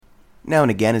Now and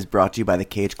Again is brought to you by the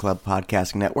Cage Club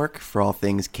Podcasting Network. For all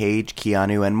things Cage,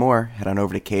 Keanu, and more, head on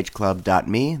over to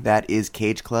cageclub.me. That is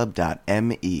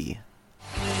cageclub.me.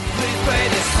 Please play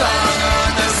this song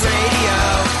on the radio.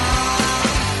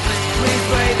 Please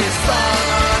play this song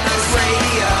on the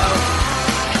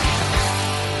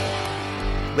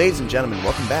radio. Ladies and gentlemen,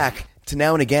 welcome back to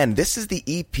Now and Again. This is the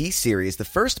EP series, the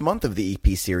first month of the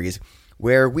EP series,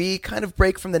 where we kind of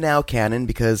break from the Now canon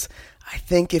because I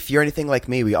think if you're anything like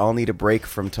me, we all need a break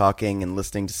from talking and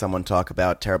listening to someone talk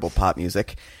about terrible pop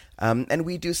music. And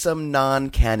we do some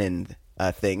non-canon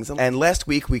things. And last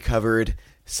week we covered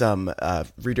some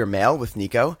reader mail with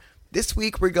Nico. This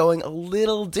week we're going a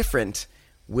little different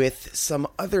with some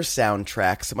other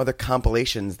soundtracks, some other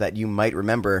compilations that you might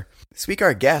remember. This week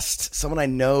our guest, someone I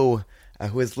know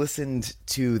who has listened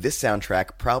to this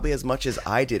soundtrack probably as much as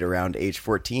I did around age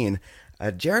 14,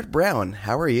 Jared Brown,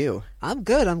 how are you? I'm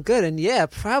good. And yeah,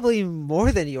 probably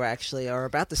more than you actually, or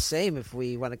about the same if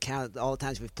we want to count all the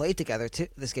times we've played together,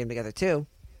 this game together too.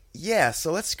 Yeah,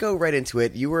 so let's go right into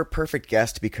it. You were a perfect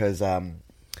guest because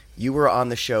you were on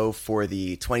the show for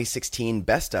the 2016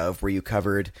 Best Of, where you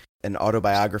covered an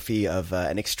autobiography of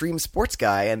an extreme sports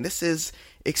guy, and this is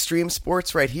extreme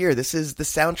sports right here. This is the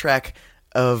soundtrack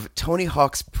of Tony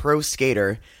Hawk's Pro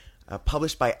Skater,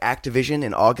 published by Activision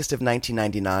in August of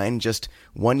 1999, just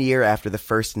 1 year after the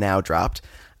first Now dropped.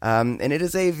 And it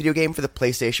is a video game for the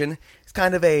PlayStation. It's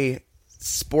kind of a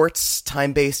sports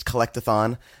time-based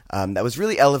collectathon that was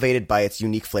really elevated by its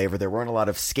unique flavor. There weren't a lot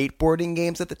of skateboarding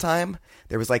games at the time.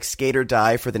 There was like Skate or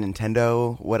Die for the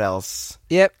Nintendo. What else?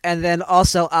 Yep, and then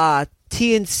also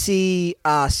TNC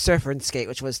Surfer and Skate,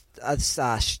 which was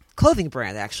a clothing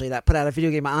brand actually that put out a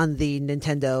video game on the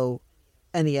Nintendo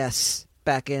NES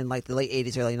back in like the late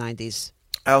 80s, early 90s.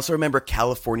 I also remember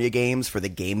California games for the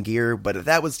Game Gear, but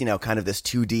that was, kind of this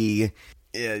 2D.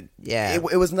 Yeah. It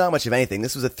was not much of anything.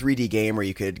 This was a 3D game where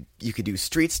you could do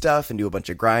street stuff and do a bunch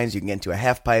of grinds. You can get into a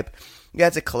half pipe. You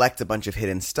had to collect a bunch of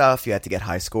hidden stuff. You had to get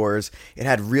high scores. It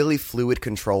had really fluid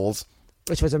controls,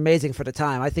 which was amazing for the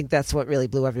time. I think that's what really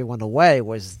blew everyone away,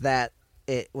 was that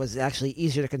it was actually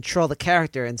easier to control the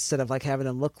character instead of like having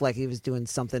him look like he was doing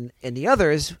something in the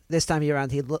others. This time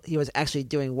around, he was actually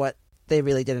doing what they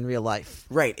really did in real life.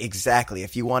 Right, exactly.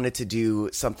 If you wanted to do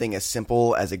something as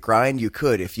simple as a grind, you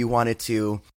could. If you wanted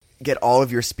to get all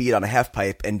of your speed on a half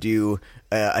pipe and do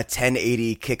a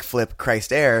 1080 kickflip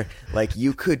Christ Air, like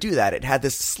you could do that. It had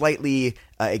this slightly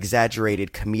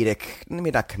exaggerated comedic,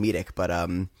 maybe not comedic, but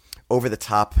over the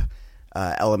top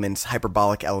elements,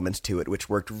 hyperbolic elements to it, which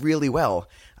worked really well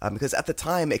because at the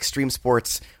time extreme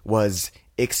sports was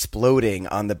exploding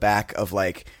on the back of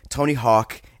like Tony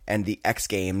Hawk and the X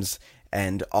Games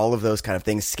and all of those kind of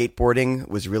things. Skateboarding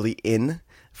was really in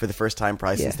for the first time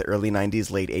probably since the early 90s,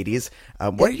 late 80s.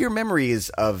 What are your memories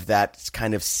of that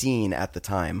kind of scene at the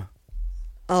time?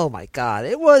 Oh my God.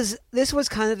 This was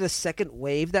kind of the second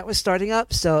wave that was starting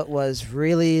up, so it was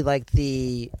really like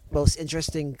the most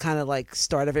interesting kind of like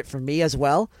start of it for me as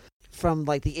well. From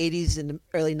like the 80s and the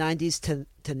early 90s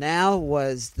to now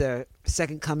was the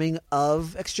second coming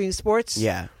of extreme sports.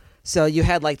 Yeah. So you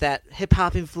had like that hip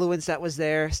hop influence that was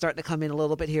there, starting to come in a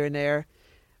little bit here and there.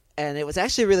 And it was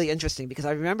actually really interesting because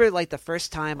I remember like the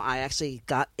first time I actually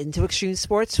got into extreme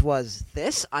sports was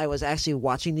this. I was actually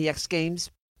watching the X Games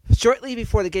shortly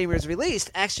before the game was released,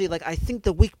 actually, like I think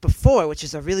the week before, which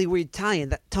is a really weird tie-in,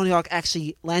 that Tony Hawk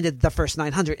actually landed the first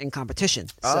 900 in competition.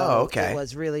 Oh, okay. It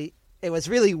was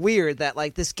really weird that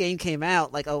like this game came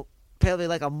out like apparently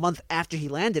like a month after he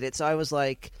landed it. So I'm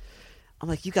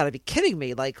like, you got to be kidding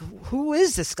me! Like, who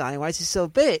is this guy? Why is he so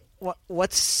big?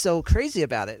 What's so crazy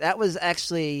about it? That was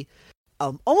actually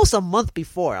almost a month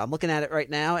before. I'm looking at it right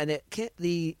now, and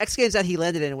the X Games that he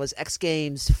landed in was X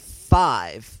Games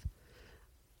 5.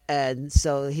 And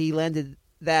so he landed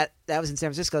that was in San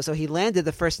Francisco. So he landed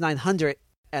the first 900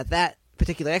 at that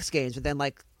particular X Games. But then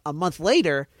like a month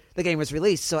later, the game was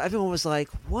released. So everyone was like,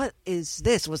 what is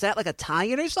this? Was that like a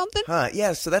tie-in or something?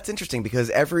 Yeah, so that's interesting because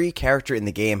every character in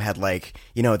the game had like,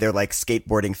 their like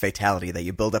skateboarding fatality that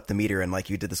you build up the meter and like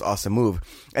you did this awesome move.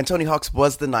 And Tony Hawk's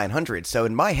was the 900. So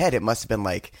in my head, it must have been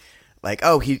like,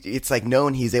 it's like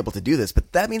known he's able to do this.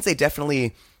 But that means they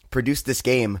definitely produced this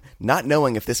game not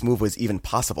knowing if this move was even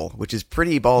possible, which is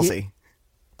pretty ballsy.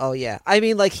 Oh yeah, I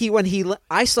mean, like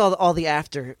I saw all the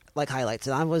after like highlights,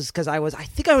 and I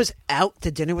think I was out to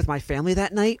dinner with my family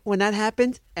that night when that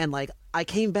happened, and like I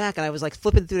came back and I was like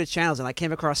flipping through the channels, and I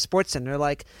came across SportsCenter,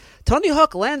 like Tony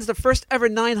Hawk lands the first ever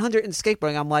 900 in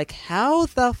skateboarding. I'm like, how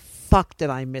the fuck did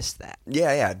I miss that?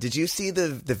 Yeah. Did you see the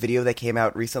video that came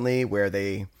out recently where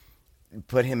they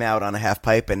put him out on a half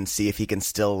pipe and see if he can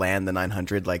still land the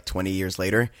 900 like 20 years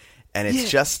later? And it's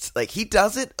just like he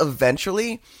does it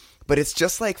eventually, but it's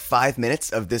just like 5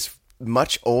 minutes of this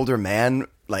much older man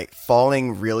like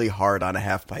falling really hard on a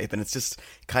half pipe, and it's just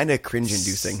kind of cringe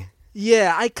inducing.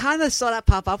 Yeah, I kind of saw that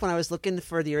pop up when I was looking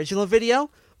for the original video,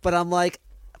 but I'm like,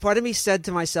 part of me said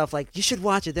to myself, like, you should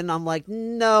watch it. Then I'm like,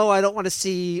 no, I don't want to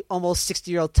see almost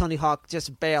 60-year-old Tony Hawk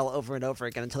just bail over and over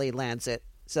again until he lands it.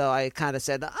 So I kind of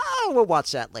said, we'll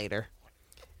watch that later.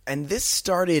 And this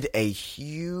started a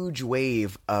huge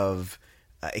wave of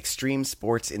extreme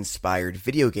sports inspired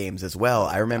video games as well.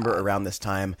 I remember around this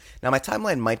time. Now, my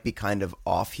timeline might be kind of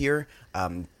off here,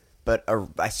 but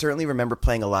I certainly remember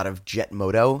playing a lot of Jet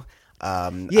Moto. I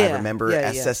remember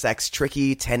SSX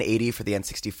Tricky 1080 for the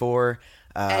N64.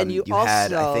 And you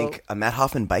had, I think, a Matt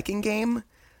Hoffman biking game.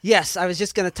 Yes, I was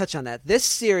just going to touch on that. This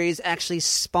series actually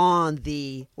spawned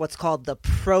what's called the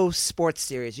Pro Sports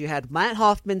series. You had Matt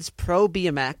Hoffman's Pro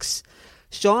BMX,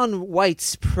 Shaun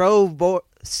White's Pro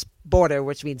Boarder,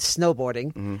 which means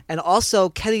snowboarding, and also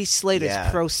Kenny Slater's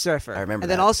Pro Surfer. I remember And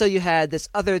then also you had this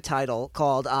other title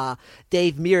called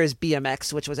Dave Mirra's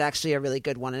BMX, which was actually a really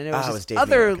good one. And it was this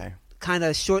other kind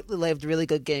of short-lived, really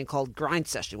good game called Grind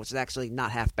Session, which is actually not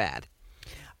half bad.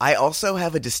 I also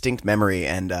have a distinct memory,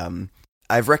 and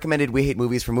I've recommended We Hate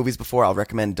Movies for movies before. I'll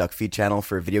recommend Duck Feed Channel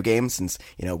for video games, since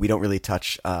we don't really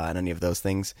touch on any of those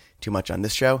things too much on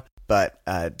this show. But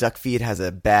Duck Feed has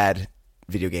a bad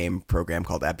video game program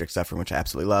called Abject Suffering, which I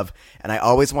absolutely love. And I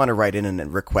always want to write in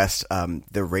and request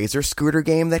the Razor Scooter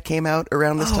game that came out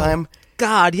around this time.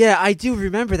 God, yeah, I do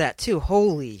remember that too.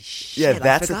 Holy shit. Yeah,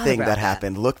 that's a thing that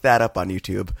happened. Look that up on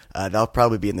YouTube. That'll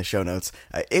probably be in the show notes.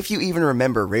 If you even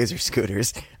remember Razor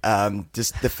Scooters,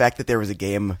 just the fact that there was a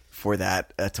game for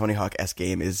that, a Tony Hawk-esque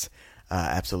game, is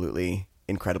absolutely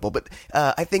incredible. But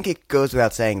I think it goes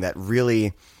without saying that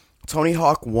really Tony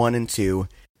Hawk 1 and 2,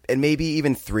 and maybe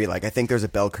even 3, like I think there's a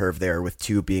bell curve there with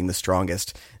 2 being the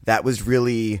strongest. That was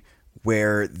really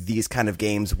where these kind of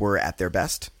games were at their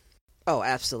best. Oh,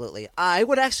 absolutely. I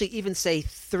would actually even say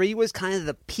 3 was kind of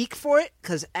the peak for it,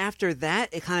 because after that,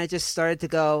 it kind of just started to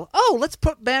go, let's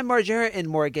put Bam Margera in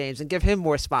more games and give him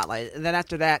more spotlight. And then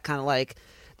after that, kind of like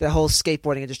the whole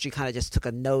skateboarding industry kind of just took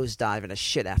a nosedive and a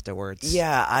shit afterwards.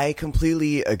 Yeah, I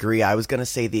completely agree. I was going to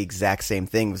say the exact same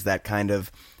thing, was that kind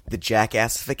of the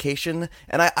Jackassification.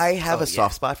 And I have a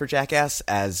soft spot for Jackass,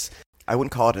 as I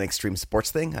wouldn't call it an extreme sports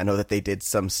thing. I know that they did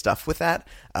some stuff with that.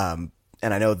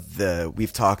 And I know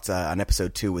we've talked on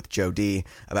episode 2 with Joe D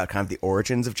about kind of the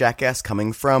origins of Jackass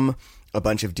coming from a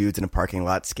bunch of dudes in a parking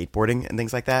lot skateboarding and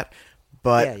things like that.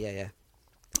 But yeah.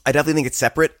 I definitely think it's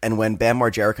separate. And when Bam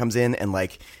Margera comes in and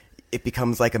like it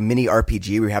becomes like a mini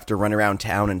RPG where you have to run around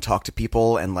town and talk to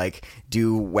people and like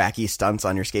do wacky stunts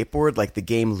on your skateboard, like the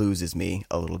game loses me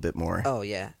a little bit more. Oh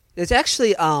yeah. There's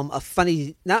actually a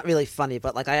funny, not really funny,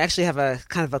 but like I actually have a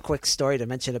kind of a quick story to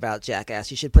mention about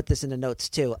Jackass. You should put this in the notes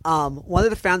too. One of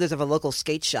the founders of a local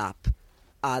skate shop,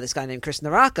 this guy named Chris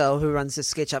Naracco, who runs this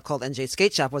skate shop called NJ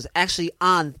Skate Shop, was actually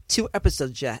on 2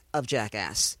 episodes of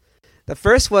Jackass. The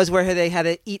first was where they had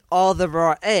to eat all the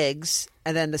raw eggs,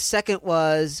 and then the second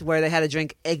was where they had to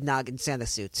drink eggnog in Santa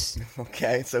suits.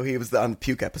 Okay, so he was on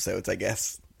puke episodes, I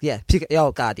guess. Yeah.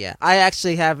 Oh, God, yeah. I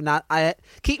actually have not... I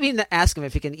keep meaning to ask him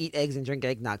if he can eat eggs and drink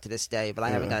eggnog to this day, but I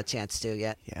haven't got a chance to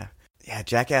yet. Yeah,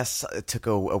 Jackass took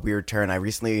a weird turn. I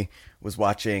recently was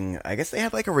watching... I guess they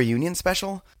have like a reunion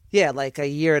special? Yeah, like a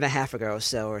year and a half ago or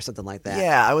so, or something like that.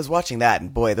 Yeah, I was watching that,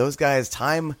 and boy, those guys...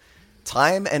 Time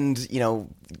and,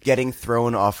 getting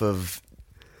thrown off of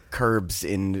curbs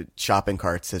in shopping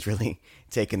carts has really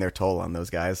taken their toll on those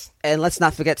guys. And let's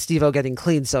not forget Steve-O getting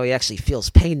clean, so he actually feels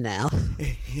pain now.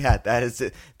 Yeah, that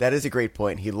is a great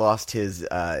point. He lost his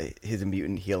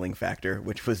mutant healing factor,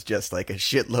 which was just like a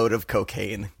shitload of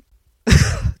cocaine.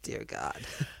 Dear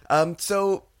God.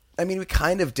 So, I mean, we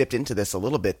kind of dipped into this a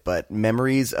little bit, but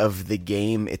memories of the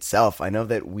game itself. I know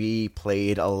that we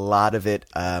played a lot of it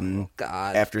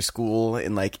after school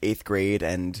in like 8th grade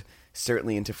and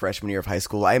certainly into freshman year of high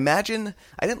school. I imagine,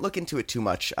 I didn't look into it too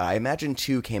much. I imagine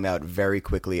 2 came out very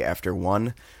quickly after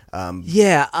 1.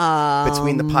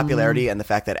 Between the popularity and the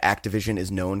fact that Activision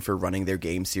is known for running their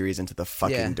game series into the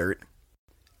fucking dirt.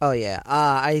 Oh, yeah.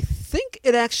 I think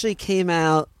it actually came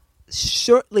out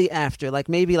shortly after, like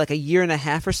maybe like a year and a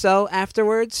half or so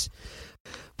afterwards.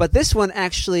 But this one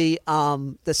actually,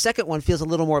 the second one feels a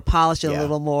little more polished and a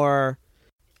little more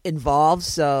involved.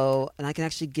 So, and I can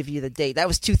actually give you the date. That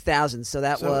was 2000. So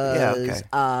that was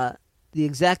the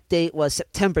exact date was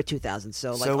September 2000.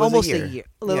 So like almost a year,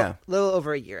 a little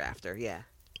over a year after. Yeah.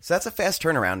 So that's a fast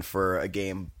turnaround for a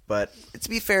game. But to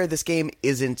be fair, this game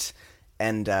isn't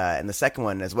and the second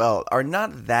one as well are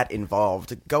not that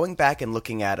involved. Going back and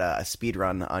looking at a speed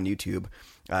run on YouTube,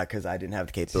 because I didn't have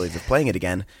the capabilities of playing it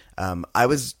again, I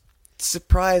was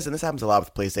surprised, and this happens a lot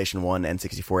with PlayStation 1 and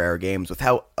 64 era games, with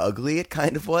how ugly it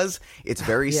kind of was. It's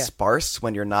very sparse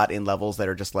when you're not in levels that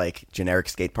are just like generic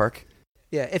skate park.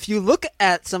 Yeah, if you look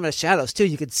at some of the shadows too,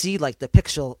 you can see like the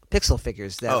pixel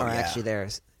figures that are actually there.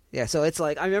 Yeah, so it's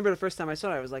like, I remember the first time I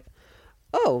saw it, I was like,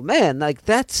 oh man, like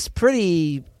that's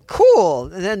pretty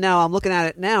cool. And then now I'm looking at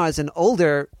it now as an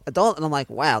older adult, and I'm like,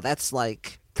 wow, that's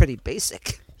like pretty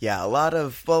basic. Yeah, a lot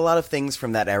of things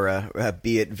from that era,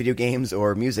 be it video games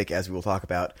or music, as we will talk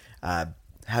about,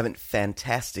 haven't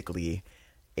fantastically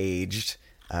aged.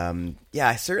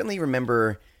 I certainly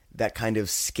remember that kind of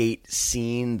skate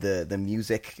scene, the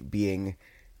music being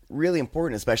really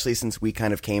important, especially since we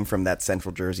kind of came from that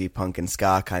Central Jersey punk and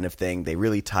ska kind of thing. They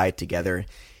really tied together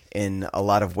in a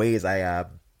lot of ways. I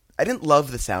didn't love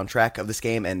the soundtrack of this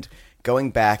game, and going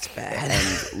back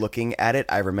and looking at it,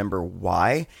 I remember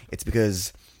why. It's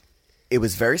because it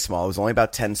was very small. It was only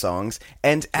about 10 songs.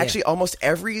 And actually almost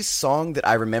every song that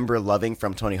I remember loving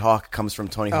from Tony Hawk comes from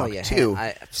Tony Hawk 2.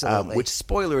 Absolutely. Which,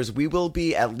 spoilers, we will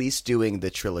be at least doing the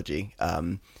trilogy.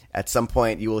 At some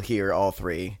point, you will hear all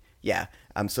three. Yeah.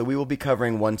 So we will be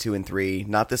covering 1, 2, and 3.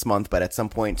 Not this month, but at some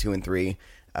point, 2 and 3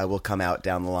 will come out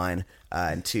down the line.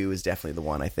 And 2 is definitely the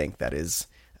one, I think, that is,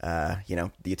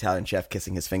 the Italian chef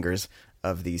kissing his fingers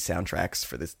of the soundtracks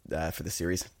for the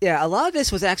series. Yeah, a lot of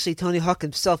this was actually Tony Hawk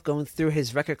himself going through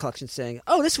his record collection saying,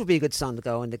 oh, this would be a good song to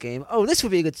go in the game. Oh, this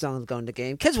would be a good song to go in the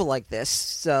game. Kids will like this.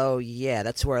 So, yeah,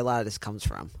 that's where a lot of this comes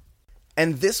from.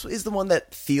 And this is the one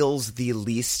that feels the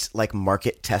least, like,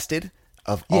 market-tested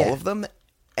of all of them.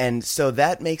 And so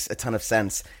that makes a ton of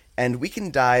sense. And we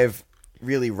can dive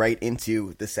really right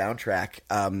into the soundtrack.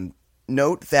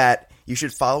 Note that you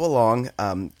should follow along.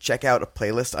 Check out a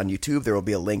playlist on YouTube. There will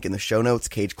be a link in the show notes,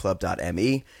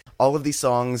 cageclub.me. All of these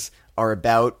songs are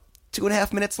about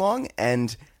 2.5 minutes long,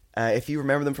 and if you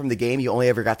remember them from the game, you only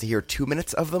ever got to hear 2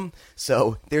 minutes of them.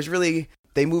 So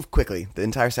they move quickly. The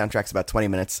entire soundtrack's about 20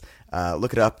 minutes.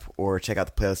 Look it up or check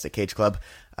out the playlist at Cage Club.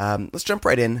 Let's jump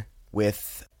right in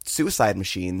with Suicide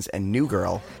Machines and New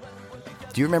Girl.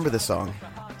 Do you remember this song?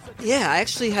 Yeah, I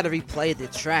actually had to replay the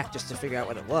track just to figure out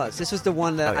what it was. This was the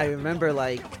one that I remember,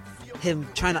 like, him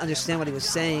trying to understand what he was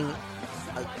saying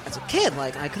as a kid.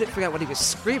 Like, I couldn't figure out what he was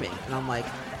screaming. And I'm like,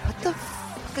 what the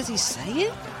fuck is he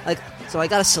saying? Like, so I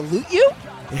gotta salute you?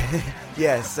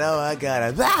 Yeah, so I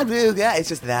gotta... It's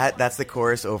just that. That's the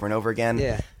chorus over and over again.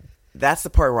 Yeah. That's the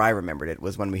part where I remembered it,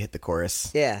 was when we hit the chorus.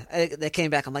 Yeah, they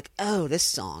came back. I'm like, oh, this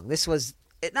song. This was...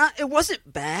 It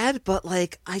wasn't bad, but,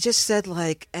 like, I just said,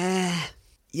 like,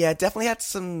 Yeah, it definitely had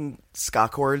some ska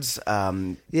chords,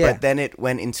 but then it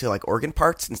went into like organ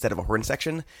parts instead of a horn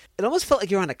section. It almost felt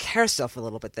like you were on a carousel for a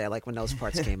little bit there, like when those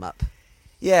parts came up.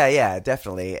 Yeah,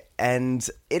 definitely. And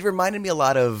it reminded me a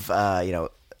lot of,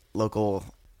 local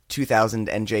 2000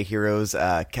 NJ Heroes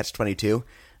Catch-22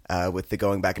 with the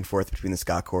going back and forth between the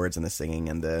ska chords and the singing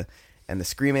and the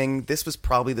screaming. This was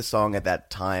probably the song at that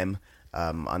time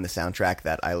on the soundtrack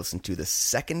that I listened to the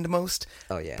second most.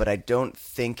 Oh, yeah. But I don't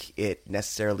think it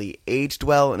necessarily aged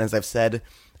well. And as I've said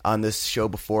on this show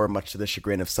before, much to the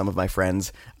chagrin of some of my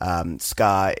friends,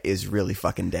 ska is really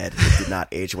fucking dead. It did not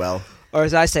age well. Or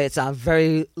as I say, it's on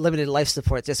very limited life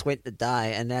support, just waiting to die.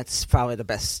 And that's probably the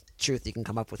best truth you can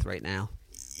come up with right now.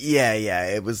 Yeah.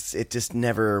 It just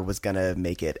never was going to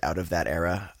make it out of that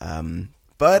era.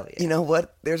 But you know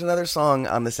what? There's another song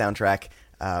on the soundtrack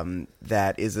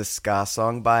that is a ska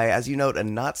song by, as you note, a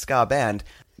not ska band,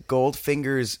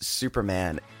 Goldfinger's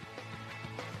Superman.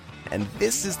 And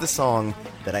this is the song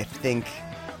that I think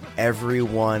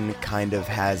everyone kind of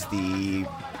has the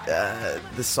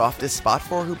softest spot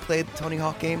for who played the Tony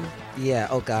Hawk game. Yeah,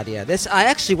 oh god, yeah. I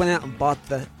actually went out and bought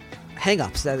the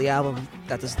Hang-Ups, that the album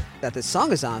that this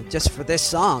song is on, just for this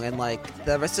song, and like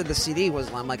the rest of the CD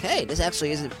was, I'm like, hey, this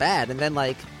actually isn't bad. And then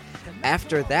like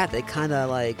after that, they kind of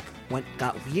like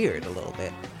got weird a little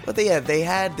bit. But they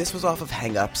had, this was off of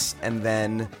Hang-Ups, and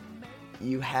then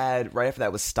you had, right after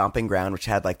that was Stomping Ground, which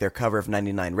had like their cover of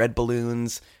 99 Red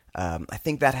Balloons. I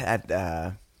think that had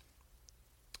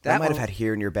that might have had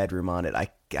Here in Your Bedroom on it. I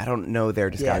don't know their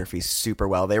discography super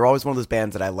well. They were always one of those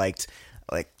bands that I liked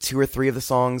like 2 or 3 of the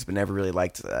songs, but never really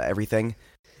liked everything.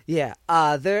 Yeah,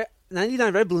 their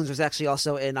 99 Red Balloons was actually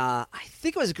also in, I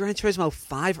think it was Gran Turismo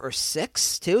 5 or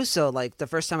 6, too. So, like, the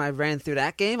first time I ran through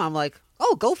that game, I'm like,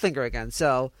 oh, Goldfinger again.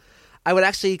 So, I would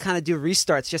actually kind of do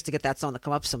restarts just to get that song to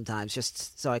come up sometimes,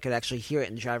 just so I could actually hear it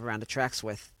and drive around the tracks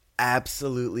with.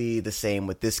 Absolutely the same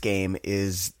with this game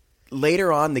is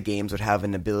later on, the games would have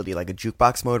an ability like a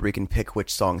jukebox mode where you can pick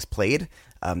which songs played.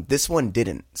 This one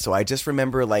didn't. So I just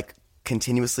remember like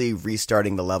continuously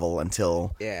restarting the level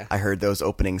until I heard those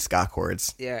opening ska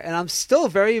chords. Yeah, and I'm still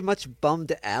very much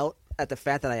bummed out at the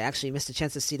fact that I actually missed a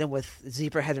chance to see them with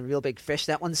Zebrahead and Real Big Fish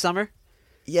that one summer.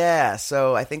 Yeah,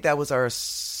 so I think that was our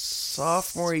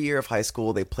sophomore year of high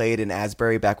school. They played in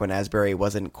Asbury back when Asbury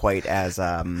wasn't quite as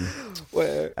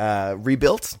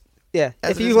rebuilt. Yeah,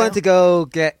 if you wanted to go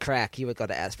get crack, you would go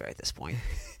to Asbury at this point.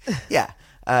 Yeah,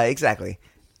 exactly.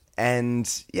 And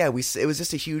yeah, it was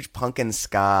just a huge punk and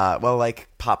ska, well, like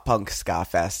pop punk ska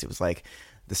fest. It was like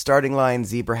the starting line,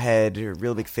 Zebrahead,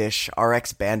 Real Big Fish,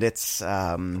 RX Bandits,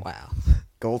 Wow,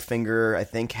 Goldfinger, I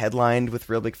think, headlined with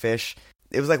Real Big Fish.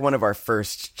 It was like one of our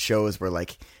first shows where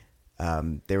like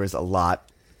there was a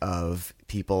lot of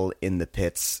people in the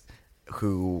pits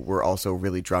who were also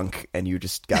really drunk, and you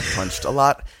just got punched a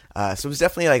lot. So it was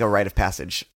definitely like a rite of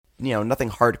passage. You know, nothing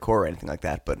hardcore or anything like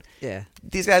that, but yeah,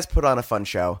 these guys put on a fun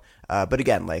show. But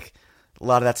again, like a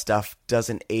lot of that stuff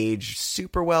doesn't age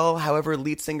super well. However,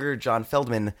 lead singer John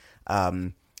Feldman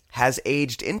has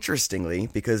aged interestingly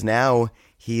because now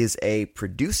he is a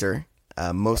producer,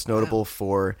 most notable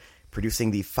for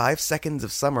producing the 5 Seconds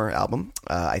of Summer album.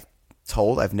 I've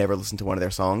never listened to one of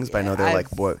their songs, but I know they're like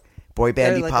boy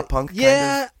bandy like pop punk.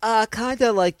 Kind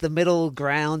of like the middle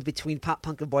ground between pop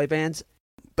punk and boy bands.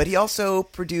 But he also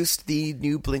produced the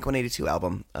new Blink-182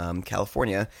 album,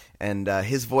 California, and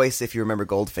his voice, if you remember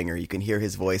Goldfinger, you can hear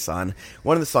his voice on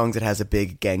one of the songs that has a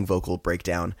big gang vocal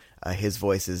breakdown. His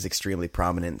voice is extremely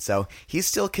prominent, so he's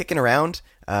still kicking around.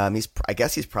 I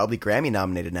guess he's probably Grammy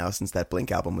nominated now since that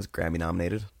Blink album was Grammy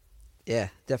nominated. Yeah,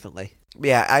 definitely.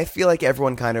 Yeah, I feel like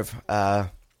everyone kind of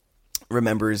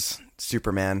remembers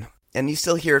Superman. And you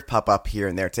still hear it pop up here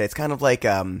and there today. It's kind of like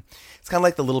the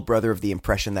little brother of the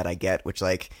impression that I get, which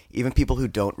like even people who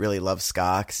don't really love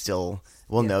ska still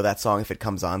will know that song if it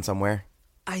comes on somewhere.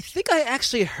 I think I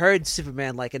actually heard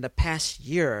Superman like in the past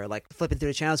year, like flipping through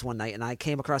the channels one night, and I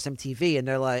came across MTV, and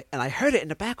I heard it in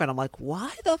the background. I'm like,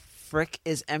 why the frick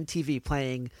is MTV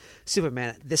playing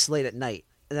Superman this late at night?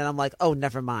 And then I'm like, oh,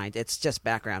 never mind. It's just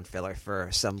background filler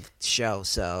for some show,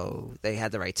 so they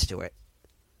had the rights to it.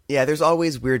 Yeah, there's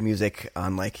always weird music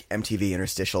on like MTV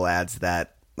interstitial ads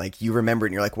that like you remember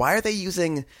and you're like, why are they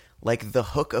using like the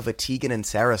hook of a Tegan and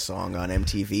Sara song on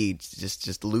MTV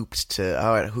just looped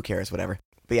to who cares, whatever.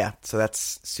 But yeah, so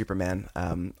that's Superman.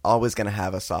 Always gonna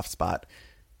have a soft spot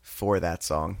for that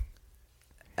song.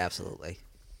 Absolutely.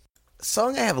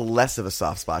 Song I have less of a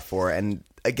soft spot for, and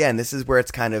again, this is where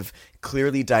it's kind of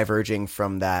clearly diverging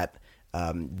from that.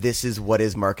 This is what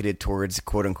is marketed towards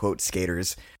quote unquote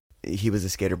skaters. He was a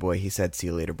skater boy. He said, "See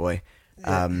you later, boy."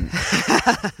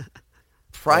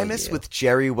 Primus with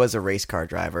Jerry was a race car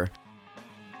driver.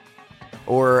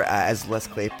 Or, as Les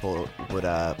Claypool would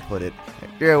put it,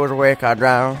 "Jerry was a race car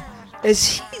driver."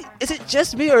 Is it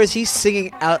just me, or is he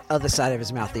singing out of the side of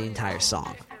his mouth the entire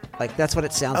song? Like, that's what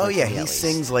it sounds like. Oh, yeah, to me, he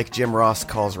sings like Jim Ross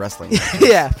calls wrestling.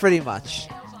 Yeah, pretty much.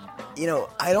 You know,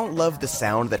 I don't love the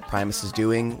sound that Primus is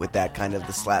doing with that kind of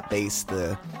the slap bass,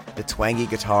 the twangy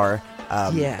guitar.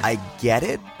 I get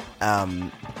it.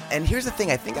 And here's the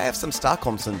thing. I think I have some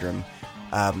Stockholm Syndrome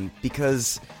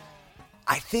because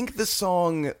I think the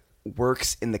song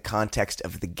works in the context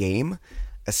of the game,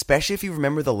 especially if you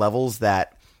remember the levels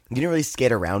that you didn't really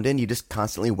skate around in. You just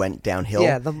constantly went downhill,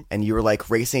 and you were like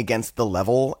racing against the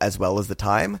level as well as the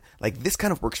time. Like, this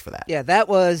kind of works for that. Yeah, that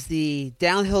was the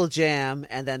Downhill Jam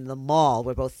and then the Mall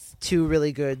were both two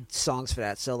really good songs for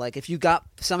that. So, like, if you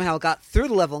somehow got through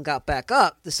the level and got back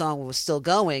up, the song was still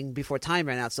going before time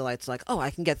ran out. So it's like, oh, I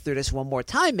can get through this one more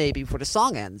time maybe before the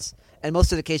song ends. And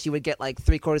most of the case, you would get like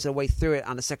 3/4 of the way through it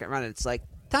on the second run, and it's like,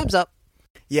 time's up.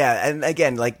 Yeah, and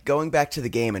again, like, going back to the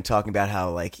game and talking about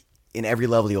how, like, in every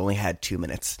level you only had 2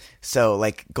 minutes. So,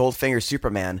 like, Goldfinger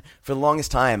Superman, for the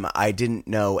longest time, I didn't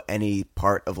know any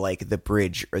part of, like, the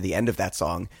bridge or the end of that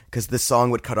song, because the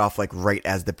song would cut off, like, right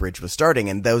as the bridge was starting,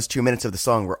 and those 2 minutes of the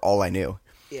song were all I knew.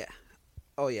 Yeah.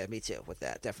 Oh, yeah, me too, with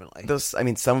that, definitely.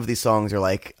 Some of these songs are,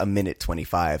 like,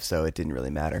 1:25, so it didn't really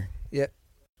matter. Yep.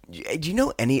 Do you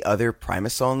know any other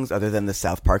Primus songs other than the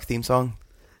South Park theme song?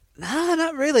 Nah,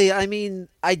 not really. I mean,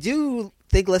 I do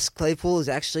think Les Claypool is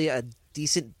actually a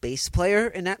decent bass player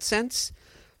in that sense,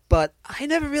 but I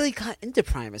never really got into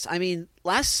Primus. I mean,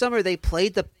 last summer they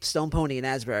played the Stone Pony in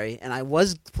Asbury, and I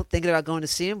was thinking about going to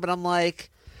see him, but I'm like,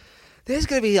 there's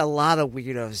going to be a lot of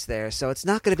weirdos there, so it's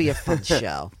not going to be a fun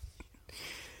show.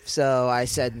 So I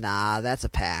said, nah, that's a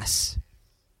pass.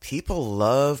 People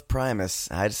love Primus.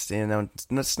 I just,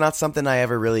 it's not something I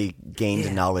ever really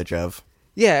gained knowledge of.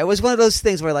 Yeah, it was one of those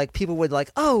things where like people would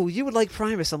like, oh, you would like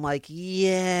Primus. I'm like,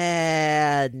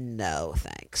 yeah, no,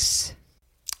 thanks.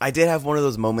 I did have one of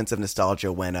those moments of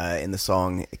nostalgia when in the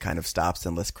song it kind of stops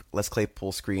and Les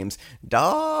Claypool screams,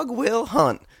 "Dog will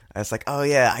hunt." I was like, oh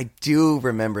yeah, I do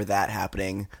remember that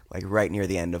happening like right near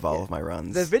the end of all of my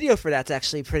runs. The video for that's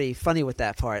actually pretty funny with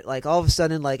that part. Like all of a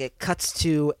sudden, like it cuts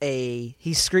to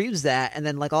he screams that, and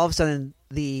then like all of a sudden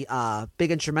the big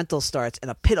instrumental starts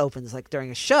and a pit opens like during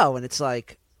a show, and it's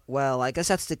like, well, I guess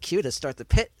that's the cue to start the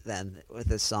pit then with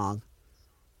this song.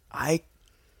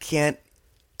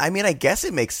 I mean, I guess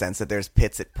it makes sense that there's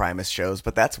pits at Primus shows,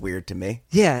 but that's weird to me.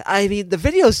 Yeah, I mean, the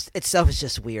video itself is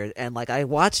just weird, and like I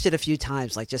watched it a few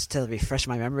times, like just to refresh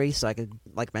my memory, so I could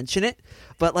like mention it.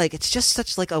 But like, it's just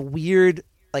such like a weird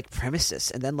like premises,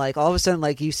 and then like all of a sudden,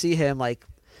 like you see him like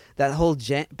that whole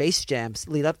bass jams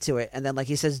lead up to it, and then like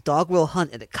he says, "Dog will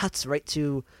hunt," and it cuts right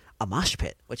to a mosh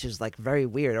pit, which is like very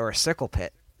weird, or a circle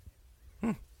pit.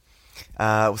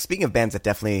 Well, speaking of bands that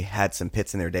definitely had some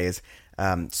pits in their days,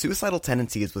 Suicidal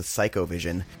Tendencies with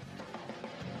Psychovision.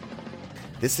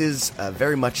 This is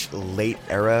very much late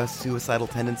era Suicidal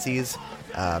Tendencies.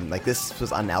 Like this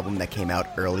was on an album that came out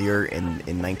earlier in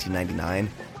 1999,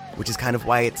 which is kind of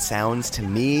why it sounds to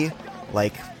me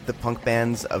like the punk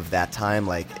bands of that time,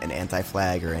 like an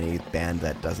Anti-Flag or any band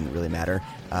that doesn't really matter.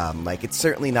 Like it's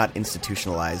certainly not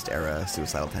institutionalized era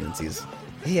Suicidal Tendencies.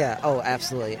 Yeah, oh,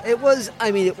 absolutely. It was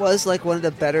like one of the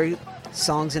better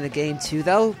songs in the game too,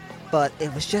 though, but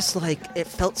it was just like, it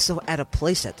felt so out of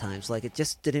place at times. Like, it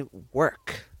just didn't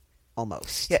work,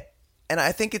 almost. Yeah, and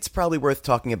I think it's probably worth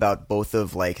talking about both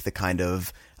of, like, the kind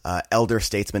of elder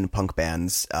statesman punk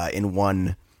bands in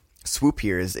one swoop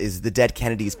here is the Dead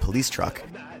Kennedys' Police Truck.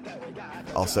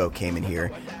 Also came in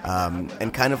here,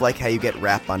 and kind of like how you get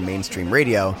rap on mainstream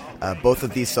radio, both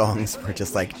of these songs were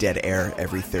just like dead air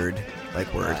every third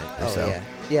like word or so.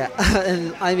 Yeah.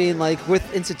 And I mean, like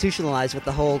with institutionalized with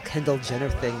the whole Kendall Jenner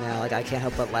thing now, like I can't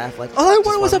help but laugh. Like, all I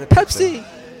wanted was a Pepsi.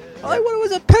 All I wanted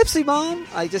was a Pepsi, Mom.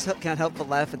 I just can't help but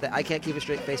laugh at that. I can't keep a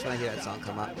straight face when I hear that song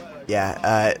come up.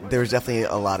 Yeah, there was definitely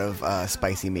a lot of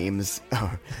spicy memes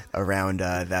around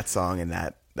that song and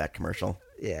that commercial.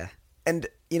 Yeah. And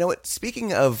you know what?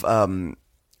 Speaking of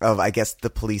I guess the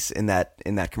police in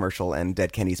that commercial and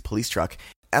Dead Kennedy's police truck,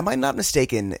 am I not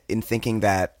mistaken in thinking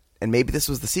that, and maybe this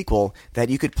was the sequel, that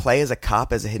you could play as a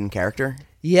cop as a hidden character?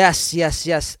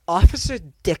 Yes. Officer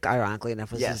Dick, ironically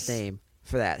enough, was his name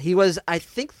for that. He was, I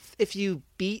think, if you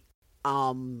beat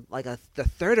the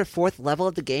third or fourth level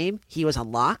of the game, he was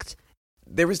unlocked.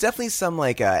 There was definitely some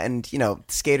and you know,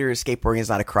 skateboarding is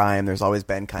not a crime. There's always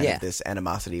been kind of this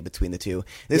animosity between the two.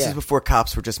 This is before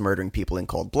cops were just murdering people in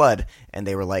cold blood, and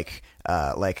they were like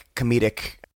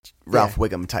comedic Ralph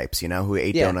Wiggum types, you know, who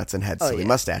ate donuts and had silly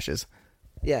mustaches.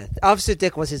 Yeah, Officer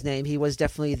Dick was his name. He was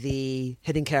definitely the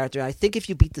hidden character. I think if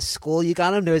you beat the school, you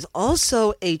got him. There's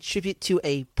also a tribute to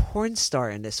a porn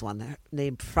star in this one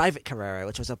named Private Carrera,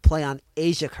 which was a play on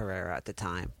Asia Carrera at the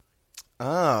time.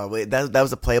 Oh, wait, that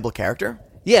was a playable character?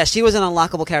 Yeah, she was an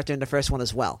unlockable character in the first one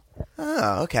as well.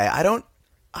 Oh, okay. I don't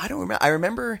remember. I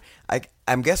remember.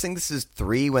 I'm guessing this is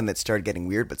 3 when it started getting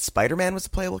weird. But Spider-Man was a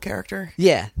playable character.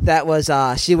 Yeah, that was.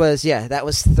 She was. Yeah, that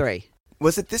was 3.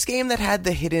 Was it this game that had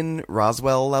the hidden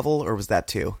Roswell level, or was that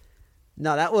 2?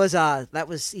 No, that was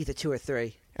either 2 or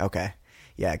 3. Okay,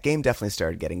 yeah, game definitely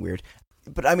started getting weird.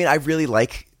 But I mean, I really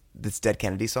like this Dead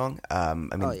Kennedy song.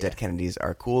 Dead Kennedys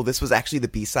are cool. This was actually the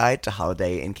B-side to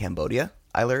Holiday in Cambodia,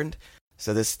 I learned.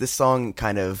 So this song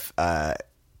kind of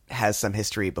has some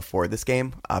history before this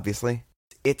game, obviously.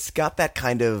 It's got that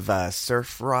kind of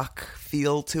surf rock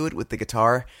feel to it with the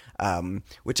guitar,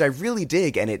 which I really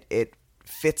dig, and it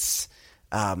fits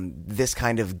this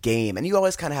kind of game. And you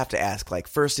always kind of have to ask, like,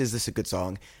 first, is this a good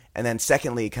song? And then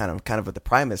secondly, kind of with the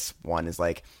Primus one is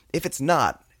like, if it's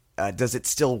not, does it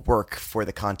still work for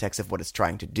the context of what it's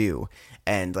trying to do?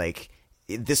 And like,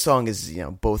 this song is, you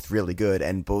know, both really good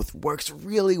and both works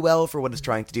really well for what it's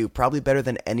trying to do. Probably better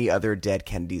than any other Dead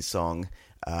Kennedys song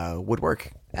would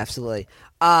work. Absolutely.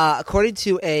 According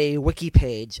to a wiki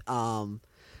page,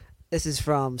 this is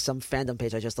from some fandom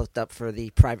page I just looked up for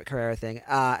the Private Carrera thing.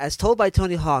 As told by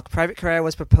Tony Hawk, Private Carrera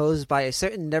was proposed by a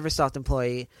certain Neversoft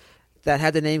employee that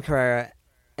had the name Carrera,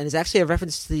 and is actually a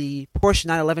reference to the Porsche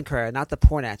 911 Carrera, not the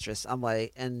porn actress. I'm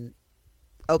like, and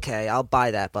okay, I'll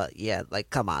buy that, but yeah,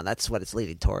 like, come on, that's what it's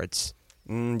leading towards.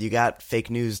 You got fake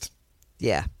news.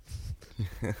 Yeah.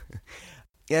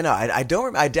 Yeah, no, I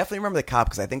don't. I definitely remember the cop,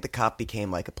 because I think the cop became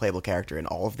like a playable character in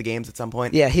all of the games at some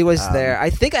point. Yeah, he was there. I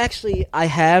think actually I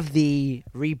have the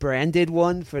rebranded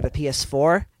one for the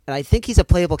PS4, and I think he's a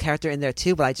playable character in there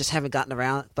too. But I just haven't gotten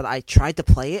around. But I tried to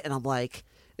play it, and I'm like,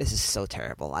 this is so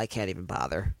terrible. I can't even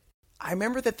bother. I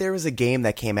remember that there was a game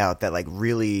that came out that like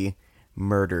really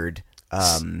murdered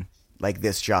like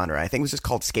this genre. I think it was just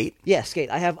called Skate. Yeah, Skate.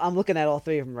 I'm looking at all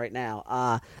three of them right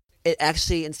now. It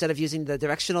actually, instead of using the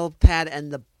directional pad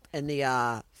and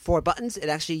the 4 buttons, it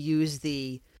actually used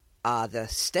the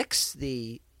sticks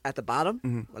at the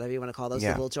bottom, whatever you want to call those, the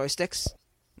little joysticks.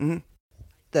 Mm-hmm.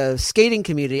 The skating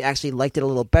community actually liked it a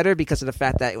little better because of the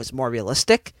fact that it was more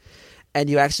realistic, and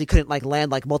you actually couldn't like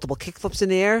land like multiple kickflips in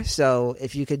the air. So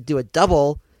if you could do a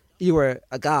double, you were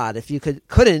a god. If you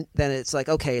couldn't, then it's like,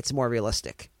 okay, it's more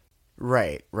realistic.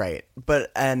 Right.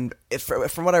 But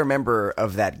from what I remember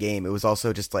of that game, it was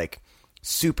also just like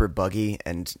super buggy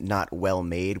and not well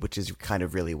made, which is kind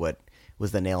of really what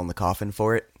was the nail in the coffin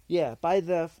for it. Yeah, by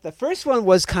the first one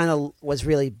was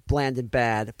really bland and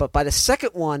bad, but by the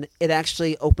second one, it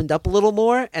actually opened up a little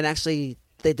more, and actually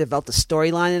they developed a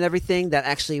storyline and everything that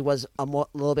actually was a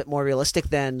little bit more realistic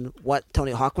than what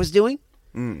Tony Hawk was doing.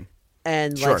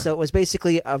 And Sure. so it was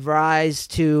basically a rise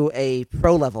to a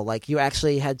pro level. Like you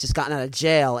actually had just gotten out of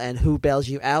jail, and who bails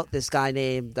you out? This guy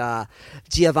named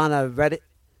Giovanna Reddit,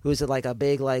 who's like a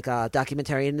big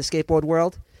documentarian in the skateboard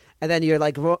world. And then you're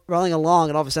like rolling along,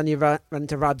 and all of a sudden you run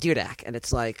into Rob Dyrdek, and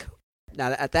it's like, now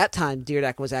at that time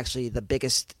Dyrdek was actually the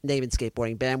biggest name in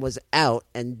skateboarding. Bam was out,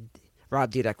 and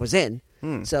Rob Dyrdek was in.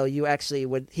 So you actually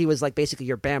he was like basically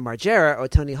your Bam Margera or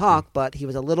Tony Hawk, but he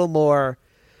was a little more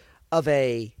of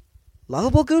a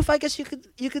lovable goof, I guess you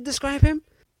could describe him.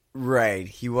 Right.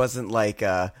 He wasn't like,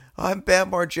 I'm Bam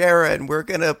Margera and we're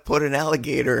going to put an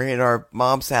alligator in our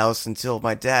mom's house until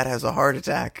my dad has a heart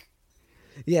attack.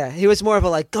 Yeah, he was more of a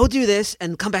like, go do this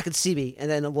and come back and see me, and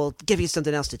then we'll give you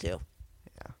something else to do.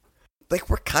 Yeah. Like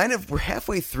we're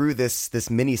halfway through this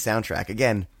mini soundtrack.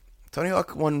 Again, Tony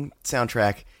Hawk 1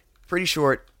 soundtrack, pretty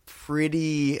short,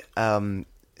 pretty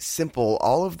simple.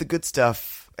 All of the good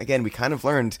stuff, again, we kind of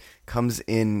learned, comes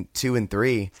in 2 and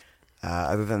 3,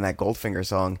 other than that Goldfinger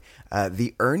song.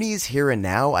 The Ernie's Here and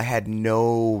Now, I had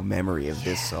no memory of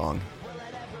this song.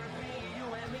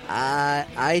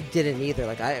 I didn't either.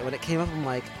 Like when it came up, I'm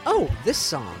like, oh, this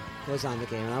song was on the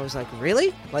game, and I was like,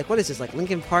 really? Like, what is this? Like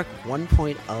Linkin Park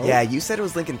 1.0? Yeah, you said it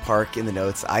was Linkin Park in the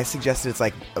notes. I suggested it's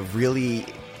like a really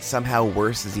somehow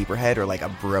worse Zebrahead or like a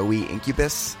bro-y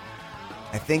Incubus.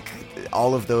 I think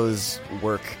all of those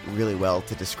work really well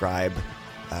to describe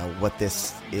what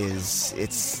this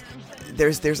is.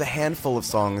 There's a handful of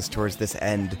songs towards this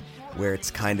end where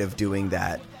it's kind of doing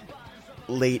that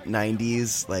late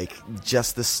 90s, like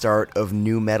just the start of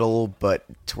nu metal, but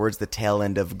towards the tail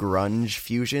end of grunge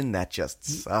fusion. That just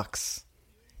sucks.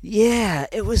 Yeah,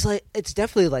 it was like, it's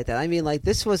definitely like that. I mean, like,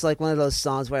 this was like one of those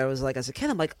songs where I was like, as a kid,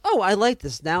 I'm like, oh, I like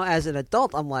this. Now, as an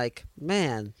adult, I'm like,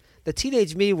 man, the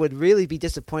teenage me would really be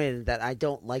disappointed that I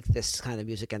don't like this kind of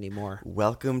music anymore.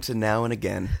 Welcome to Now and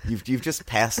Again. You've just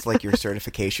passed like your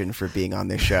certification for being on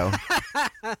this show.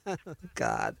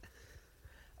 God.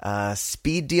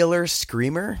 Speed Dealer,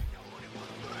 Screamer.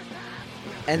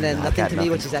 And then Nothing to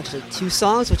Me, which is actually 2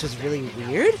 songs, which was really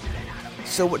weird.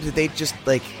 So what, did they just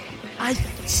like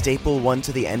staple one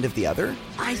to the end of the other?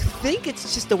 I think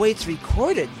it's just the way it's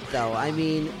recorded, though. I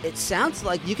mean, it sounds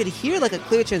like you could hear like a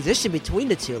clear transition between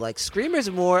the two. Like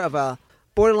Screamer's more of a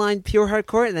borderline pure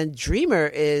hardcore, and then Dreamer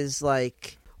is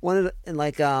like one of the, and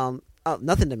like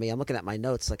Nothing to Me. I'm looking at my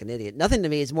notes like an idiot. Nothing to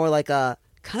Me is more like a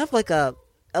kind of like a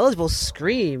eligible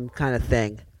scream kind of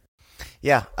thing.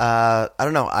 Yeah, I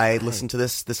don't know. I listened to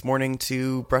this morning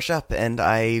to brush up, and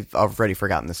I've already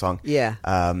forgotten the song. Yeah.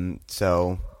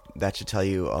 So that should tell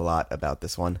you a lot about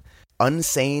this one.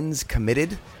 Unsane's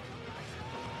Committed.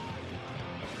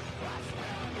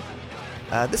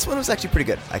 This one was actually pretty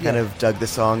good. I kind of dug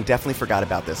this song. Definitely forgot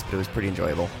about this, but it was pretty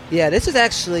enjoyable. Yeah, this is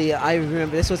actually, I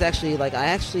remember this was actually like, I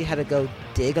actually had to go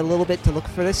dig a little bit to look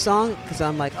for this song, because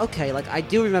I'm like, okay, like I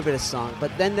do remember this song,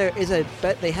 but then there is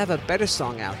they have a better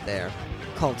song out there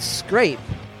called Scrape,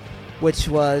 which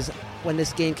was, when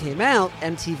this game came out,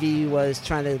 MTV was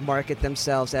trying to market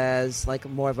themselves as like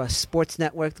more of a sports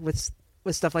network with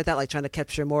stuff like that, like trying to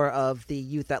capture more of the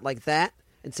youth that like that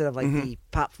instead of like the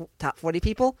top 40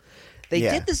 people. They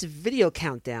did this video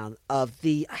countdown of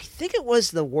I think it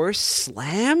was the worst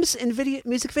slams in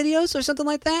music videos or something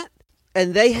like that.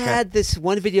 And they had this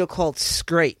one video called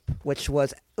Scrape, which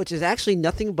is actually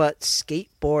nothing but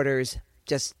skateboarders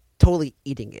just totally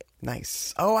eating it.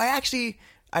 Nice. Oh,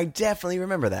 I definitely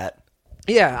remember that.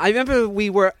 Yeah, I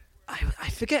remember I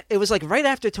forget, it was like right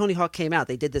after Tony Hawk came out,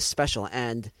 they did this special,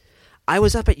 and I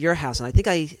was up at your house, and I think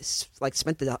I like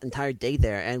spent the entire day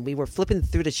there, and we were flipping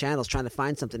through the channels trying to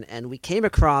find something, and we came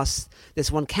across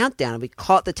this one countdown, and we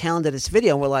caught the tail end of this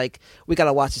video, and we're like, we got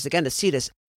to watch this again to see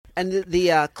this. And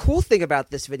the cool thing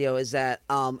about this video is that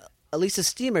Elisa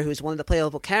Steamer, who's one of the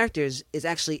playable characters, is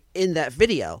actually in that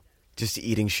video. Just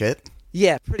eating shit?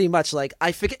 Yeah, pretty much. Like,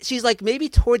 I forget, she's like maybe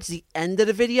towards the end of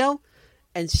the video,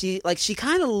 and she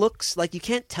kind of looks like you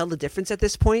can't tell the difference at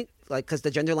this point, like, because the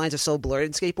gender lines are so blurred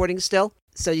in skateboarding still.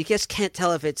 So you just can't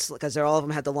tell if it's because all of them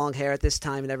had the long hair at this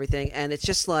time and everything. And it's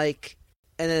just like,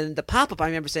 and then the pop-up, I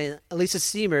remember saying Elisa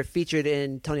Steamer featured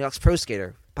in Tony Hawk's Pro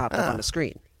Skater popped up on the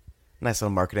screen. Nice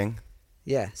little marketing.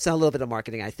 Yeah, so a little bit of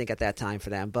marketing, I think, at that time for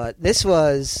them. But this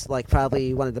was like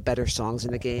probably one of the better songs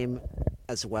in the game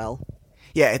as well.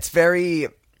 Yeah, it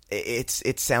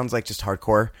sounds like just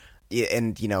hardcore.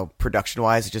 And, you know,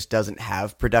 production-wise, it just doesn't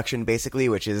have production, basically,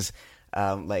 which is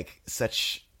like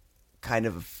such kind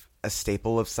of a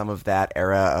staple of some of that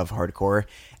era of hardcore.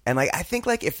 And like, I think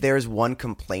like if there's one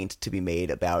complaint to be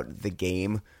made about the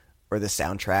game or the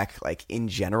soundtrack, like in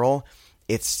general,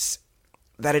 it's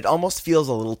that it almost feels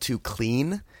a little too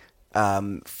clean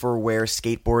for where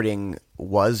skateboarding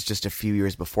was just a few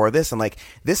years before this. And like,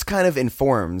 this kind of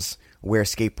informs where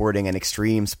skateboarding and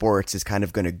extreme sports is kind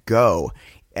of going to go.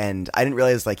 And I didn't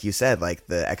realize, like you said, like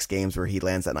the X Games where he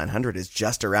lands at 900 is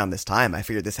just around this time. I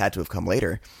figured this had to have come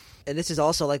later. And this is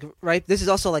also like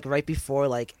right before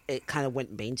like it kind of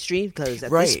went mainstream, because at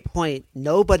this point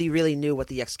nobody really knew what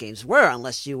the X Games were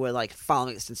unless you were like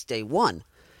following it since day one.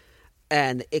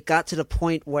 And it got to the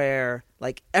point where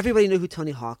like everybody knew who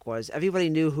Tony Hawk was, everybody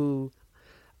knew who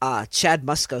Chad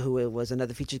Muska, who was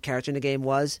another featured character in the game,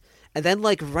 was. And then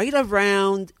like right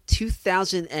around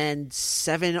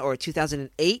 2007 or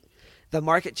 2008, the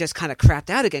market just kind of crapped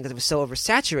out again because it was so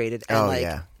oversaturated.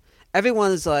 And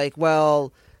everyone's like,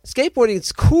 well, skateboarding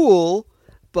is cool,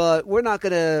 but we're not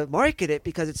going to market it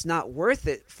because it's not worth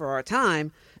it for our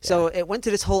time. Yeah. So it went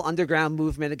to this whole underground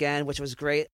movement again, which was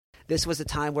great. This was a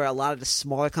time where a lot of the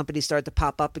smaller companies started to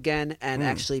pop up again and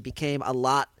actually became a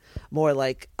lot more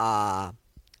like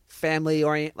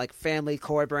family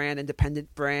core brand,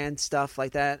 independent brand, stuff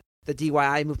like that. The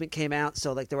DIY movement came out.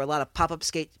 So like there were a lot of pop-up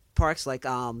skate parks like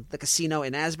the casino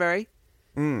in Asbury.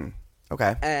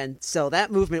 Okay. And so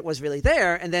that movement was really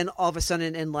there. And then all of a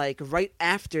sudden, and like right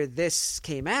after this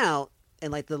came out,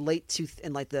 in like the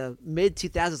the mid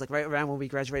 2000s, like right around when we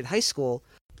graduated high school,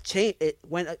 it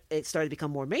started to become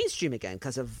more mainstream again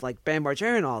because of like Bam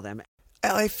Margera and all of them.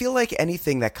 I feel like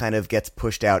anything that kind of gets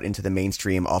pushed out into the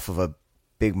mainstream off of a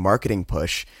big marketing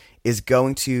push is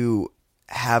going to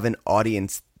have an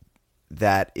audience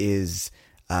that is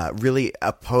really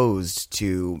opposed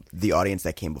to the audience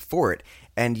that came before it.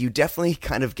 And you definitely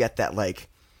kind of get that like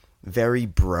very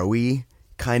bro-y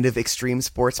kind of extreme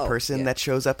sports person that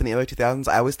shows up in the early 2000s.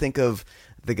 I always think of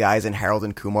the guys in Harold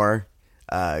and Kumar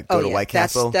Go to White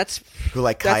Castle who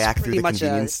like kayak through the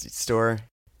convenience store.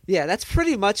 Yeah, that's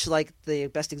pretty much like the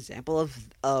best example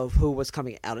of who was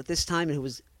coming out at this time and who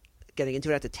was getting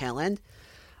into it at the tail end.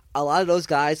 A lot of those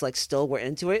guys like still were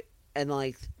into it. And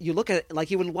like you look at it,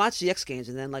 like you would watch the X Games,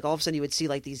 and then like all of a sudden you would see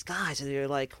like these guys, and you're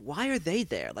like, why are they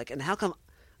there? Like, and how come?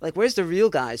 Like, where's the real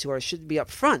guys who should be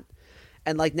up front?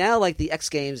 And like now, like the X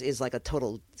Games is like a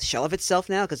total shell of itself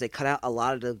now because they cut out a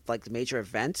lot of the like the major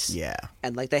events. Yeah,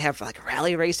 and like they have like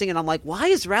rally racing, and I'm like, why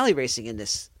is rally racing in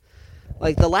this?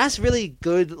 Like the last really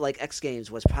good like X Games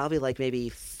was probably like maybe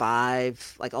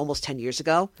 5, like almost 10 years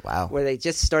ago. Wow. Where they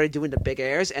just started doing the big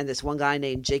airs, and this one guy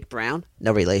named Jake Brown,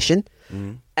 no relation,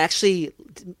 actually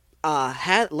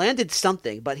had landed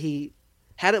something, but he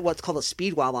had what's called a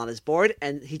speed wobble on his board,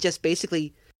 and he just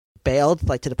basically bailed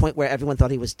like to the point where everyone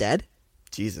thought he was dead.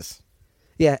 Jesus.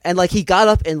 Yeah, and like he got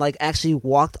up and like actually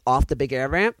walked off the big air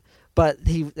ramp, but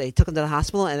they took him to the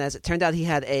hospital, and as it turned out, he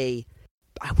had I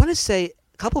want to say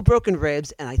couple broken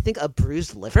ribs and I think a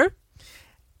bruised liver.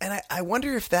 And I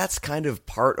wonder if that's kind of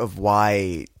part of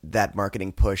why that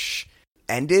marketing push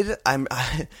ended. I'm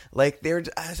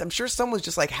sure someone was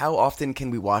just like, how often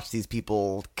can we watch these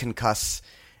people concuss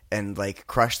and like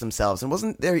crush themselves? And was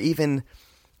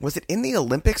it in the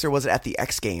Olympics or was it at the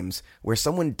X Games where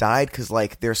someone died because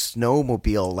like their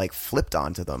snowmobile like flipped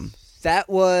onto them? That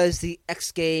was the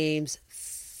X Games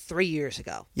 3 years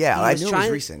ago. Yeah, I knew it was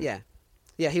recent.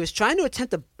 Yeah, he was trying to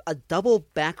attempt a double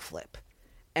backflip,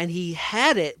 and he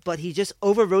had it, but he just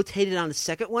over-rotated on the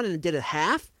second one and did a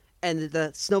half, and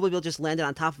the snowmobile just landed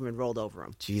on top of him and rolled over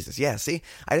him. Jesus, yeah, see?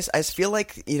 I just feel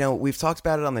like, you know, we've talked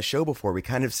about it on the show before. We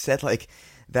kind of said, like,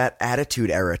 that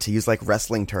Attitude Era, to use, like,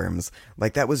 wrestling terms.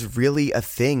 Like, that was really a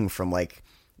thing from, like,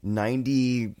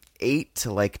 98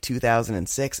 to, like,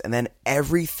 2006, and then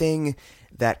everything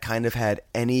that kind of had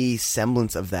any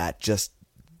semblance of that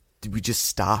we just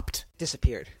stopped.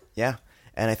 Disappeared. Yeah.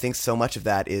 And I think so much of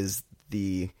that is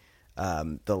the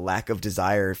lack of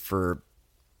desire for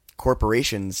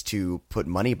corporations to put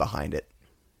money behind it.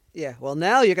 Yeah, well,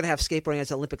 now you're going to have skateboarding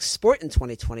as an Olympic sport in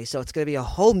 2020, so it's going to be a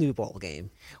whole new ball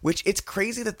game. Which, it's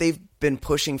crazy that they've been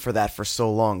pushing for that for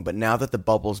so long, but now that the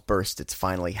bubble's burst, it's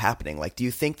finally happening. Like, do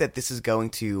you think that this is going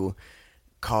to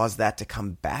cause that to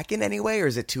come back in any way, or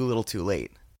is it too little too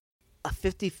late? A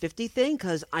 50-50 thing,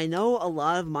 because I know a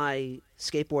lot of my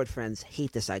skateboard friends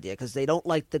hate this idea because they don't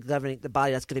like the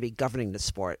body that's going to be governing the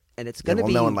sport, and it's going to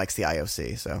be... no one likes the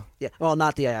IOC, so... Yeah, well,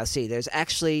 not the IOC. There's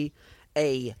actually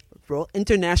a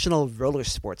international roller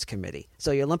sports committee.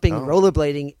 So you're lumping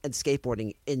rollerblading and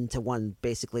skateboarding into one,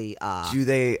 basically. Do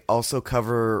they also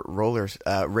cover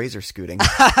razor scooting?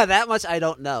 That much I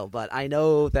don't know, but I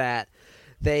know that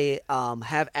they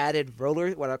have added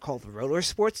what are called roller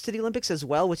sports to the Olympics as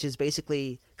well, which is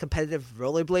basically competitive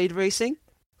rollerblade racing.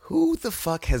 Who the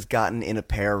fuck has gotten in a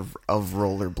pair of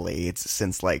rollerblades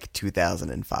since like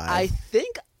 2005? I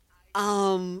think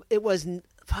it was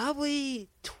probably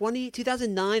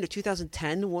 2009 or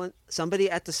 2010 somebody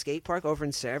at the skate park over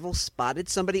in Saraville spotted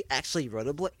somebody actually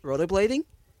rollerblading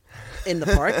in the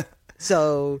park.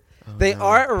 So they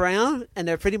are around, and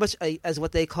they're pretty much as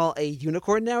what they call a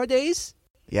unicorn nowadays.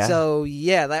 Yeah. So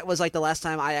yeah, that was like the last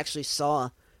time I actually saw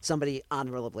somebody on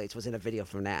rollerblades was in a video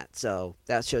from that. So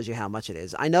that shows you how much it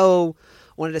is. I know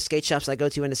one of the skate shops I go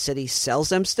to in the city sells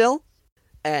them still.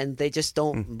 And they just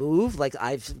don't move. Like,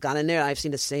 I've gone in there, I've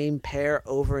seen the same pair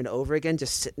over and over again,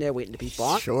 just sitting there waiting to be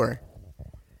bought. Sure.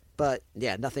 But,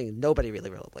 yeah, nobody really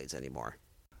rollerblades anymore.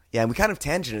 Yeah, and we kind of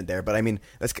tangented there, but I mean,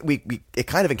 it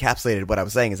kind of encapsulated what I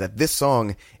was saying, is that this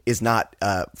song is not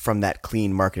from that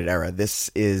clean marketed era.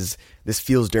 This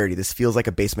feels dirty. This feels like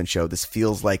a basement show. This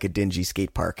feels like a dingy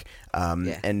skate park.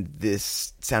 And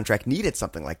this soundtrack needed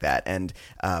something like that. And,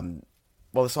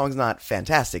 well, the song's not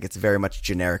fantastic. It's very much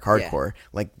generic hardcore. Yeah.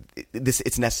 Like,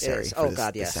 it's necessary.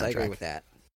 Yes, I agree with that.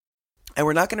 And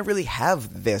we're not going to really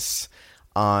have this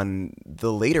on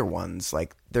the later ones.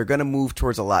 Like, they're going to move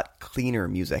towards a lot cleaner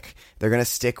music. They're going to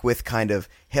stick with kind of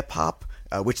hip-hop,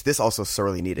 which this also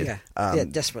sorely needed. Yeah,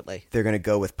 desperately. They're going to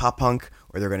go with pop-punk,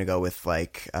 or they're going to go with,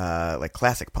 like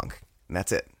classic punk. And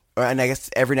that's it. And I guess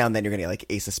every now and then you're going to get, like,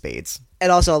 Ace of Spades.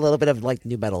 And also a little bit of, like,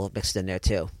 new metal mixed in there,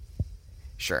 too.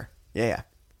 Sure. Yeah.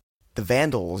 The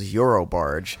Vandals,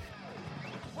 Eurobarge.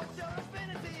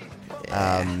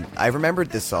 I remembered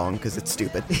this song because it's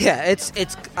stupid. Yeah, it's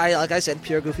like I said,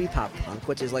 pure goofy pop punk,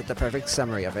 which is like the perfect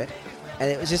summary of it.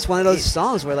 And it was just one of those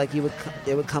songs where like it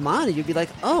would come on and you'd be like,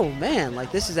 oh man,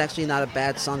 like this is actually not a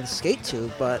bad song to skate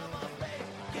to, but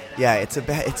yeah,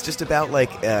 it's just about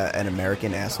like an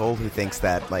American asshole who thinks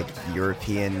that like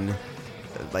European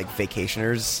like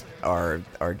vacationers are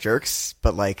jerks,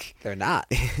 but like they're not.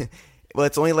 Well,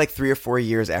 it's only like 3 or 4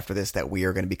 years after this that we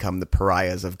are going to become the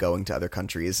pariahs of going to other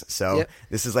countries. So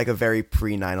This is like a very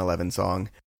pre-9/11 song.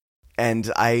 And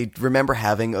I remember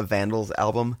having a Vandals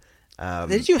album.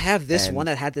 Did you have this one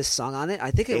that had this song on it?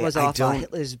 I think it was off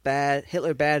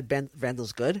Hitler Bad,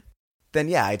 Vandals Good. Then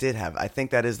yeah, I did have. I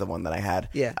think that is the one that I had.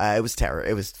 Yeah, it was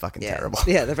It was fucking terrible.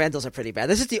 Yeah, the Vandals are pretty bad.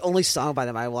 This is the only song by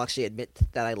them I will actually admit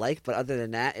that I like. But other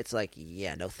than that, it's like,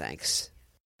 yeah, no thanks.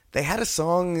 They had a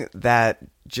song that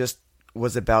just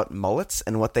was about mullets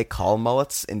and what they call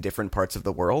mullets in different parts of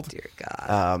the world. Dear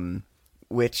God.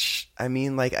 Which, I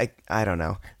mean, like, I don't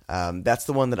know. That's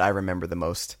the one that I remember the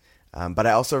most. But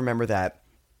I also remember that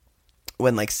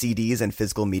when, like, CDs and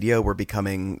physical media were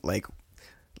becoming, like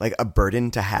a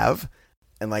burden to have,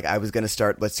 and, like, I was going to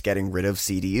start, getting rid of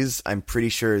CDs, I'm pretty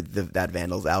sure that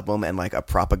Vandals album and, like, a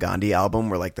Propaganda album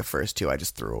were, like, the first two I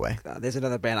just threw away. There's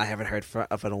another band I haven't heard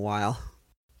of in a while.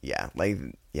 Yeah,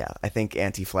 I think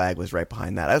Anti-Flag was right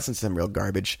behind that. I listened to some real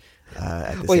garbage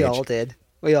at this age. We all did.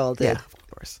 Yeah,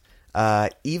 of course.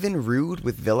 Even Rude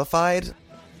with Vilified.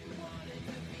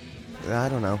 I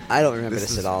don't know. I don't remember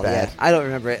this at all. Bad. Yeah, I don't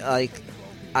remember it. Like,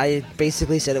 I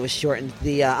basically said it was shortened.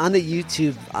 On the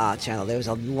YouTube channel, there was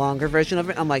a longer version of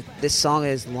it. I'm like, this song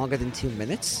is longer than 2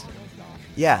 minutes.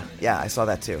 Yeah, I saw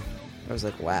that too. I was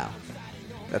like, wow,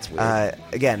 that's weird.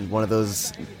 Again, one of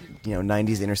those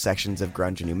 90s intersections of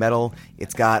grunge and new metal.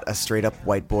 It's got a straight up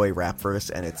white boy rap verse,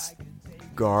 and it's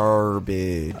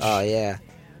garbage. Oh yeah,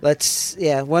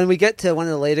 when we get to one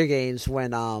of the later games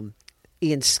when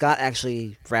Ian Scott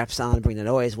actually raps on Bring the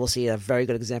Noise, we'll see a very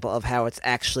good example of how it's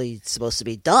actually supposed to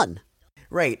be done.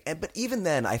 Right, but even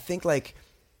then, I think like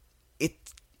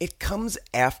it comes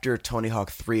after Tony Hawk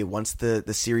 3, once the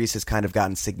series has kind of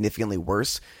gotten significantly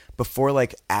worse, before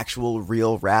like actual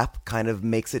real rap kind of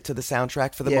makes it to the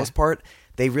soundtrack for the most part.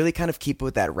 They really kind of keep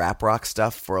with that rap rock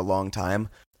stuff for a long time.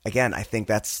 again, I think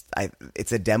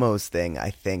it's a demos thing. I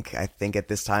think at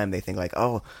this time they think like,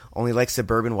 oh, only like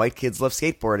suburban white kids love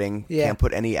skateboarding. Yeah. Can't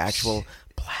put any actual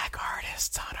black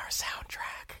artists on our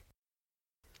soundtrack.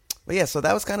 But yeah, so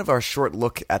that was kind of our short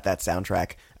look at that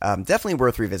soundtrack. Definitely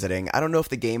worth revisiting. I don't know if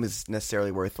the game is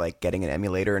necessarily worth like getting an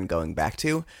emulator and going back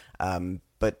to,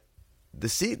 but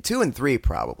the 2 and 3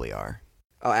 probably are.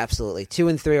 Oh, absolutely. 2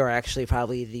 and 3 are actually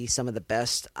probably some of the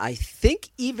best. I think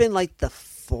even like the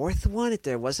fourth one, if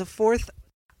there was a fourth,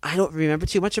 I don't remember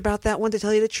too much about that one, to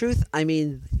tell you the truth. I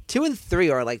mean, 2 and 3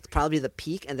 are like probably the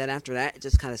peak, and then after that, it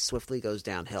just kind of swiftly goes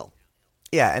downhill.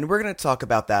 Yeah, and we're going to talk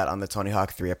about that on the Tony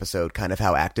Hawk 3 episode, kind of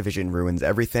how Activision ruins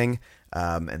everything,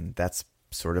 and that's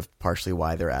sort of partially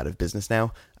why they're out of business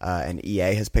now, and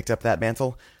EA has picked up that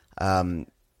mantle. And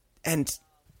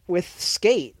with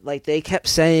Skate, like they kept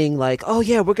saying like, oh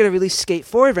yeah, we're going to release Skate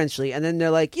 4 eventually, and then they're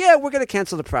like, yeah, we're going to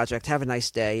cancel the project. Have a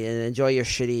nice day and enjoy your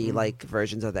shitty like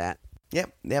versions of that.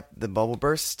 Yep, the bubble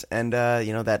burst, and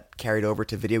that carried over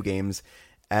to video games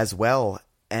as well.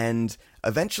 And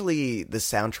eventually the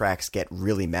soundtracks get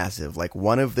really massive. Like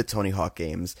one of the Tony Hawk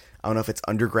games, I don't know if it's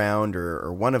Underground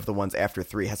or one of the ones after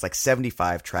 3, has like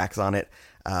 75 tracks on it,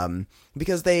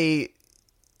 because they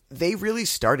really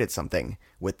started something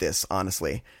with this,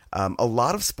 honestly. A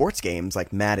lot of sports games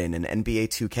like Madden and NBA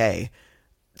 2K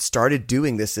started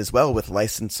doing this as well with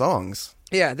licensed songs.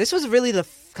 Yeah, this was really the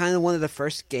kind of one of the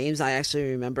first games I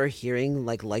actually remember hearing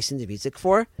like licensed music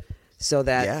for, so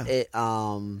that it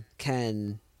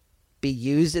can be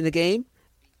used in the game.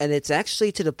 And it's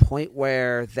actually to the point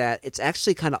where that it's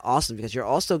actually kind of awesome, because you're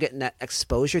also getting that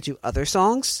exposure to other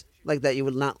songs like that you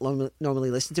would not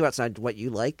normally listen to outside what you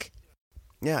like.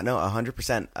 Yeah, no,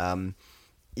 100%.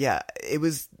 Yeah, it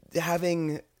was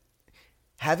having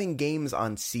games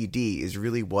on CD is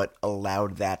really what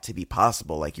allowed that to be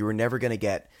possible. Like, you were never going to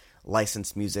get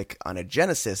licensed music on a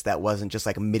Genesis that wasn't just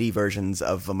like MIDI versions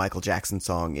of a Michael Jackson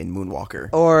song in Moonwalker.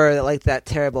 Or like that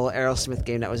terrible Aerosmith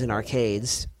game that was in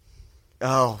arcades.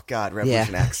 Oh, God,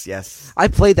 Revolution X, yes. I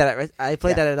played that at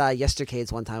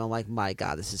Yestercades one time. I'm like, my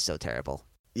God, this is so terrible.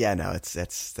 Yeah, no,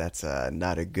 that's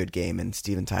not a good game, and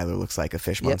Steven Tyler looks like a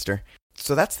fish monster.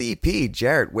 So that's the EP.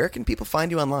 Jarrett, where can people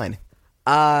find you online?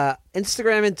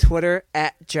 Instagram and Twitter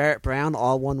at Jarrett Brown,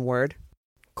 all one word.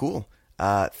 Cool.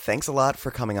 Thanks a lot for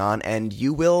coming on, and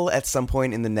you will at some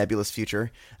point in the nebulous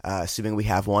future, assuming we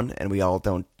have one and we all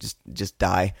don't just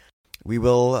die, we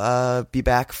will be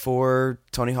back for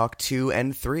Tony Hawk 2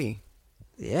 and 3.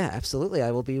 Yeah, absolutely.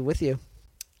 I will be with you.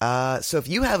 So if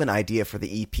you have an idea for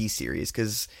the EP series,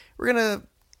 because we're going to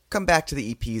come back to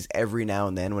the EPs every now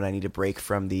and then when I need a break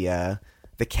from the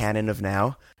canon of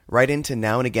now, write into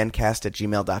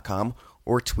nowandagancast@gmail.com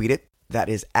or tweet it. That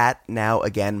is at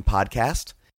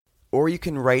nowagainpodcast. Or you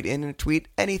can write in and tweet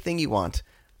anything you want.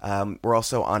 We're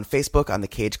also on Facebook on the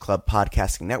Cage Club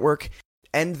Podcasting Network.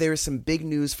 And there's some big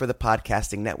news for the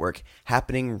Podcasting Network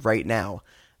happening right now.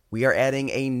 We are adding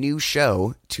a new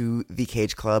show to the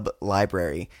Cage Club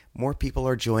library. More people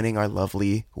are joining our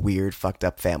lovely, weird, fucked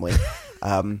up family.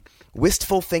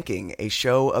 Wistful Thinking, a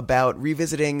show about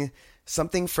revisiting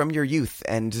something from your youth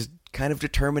and kind of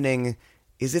determining,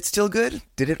 is it still good?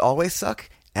 Did it always suck?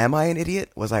 Am I an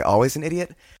idiot? Was I always an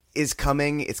idiot? Is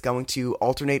coming. It's going to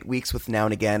alternate weeks with Now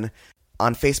and Again.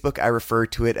 On Facebook, I refer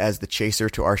to it as the chaser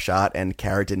to our shot, and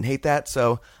Kara didn't hate that,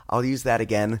 so I'll use that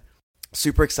again.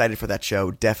 Super excited for that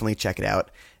show. Definitely check it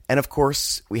out. And of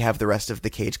course, we have the rest of the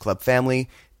Cage Club family.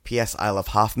 P.S. I Love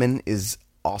Hoffman is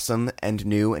awesome and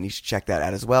new, and you should check that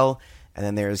out as well. And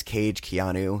then there's Cage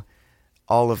Keanu.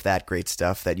 All of that great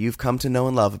stuff that you've come to know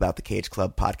and love about the Cage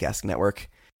Club Podcasting Network.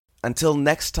 Until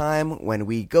next time, when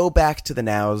we go back to the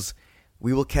nows,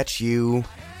 we will catch you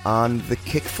on the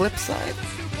kickflip side.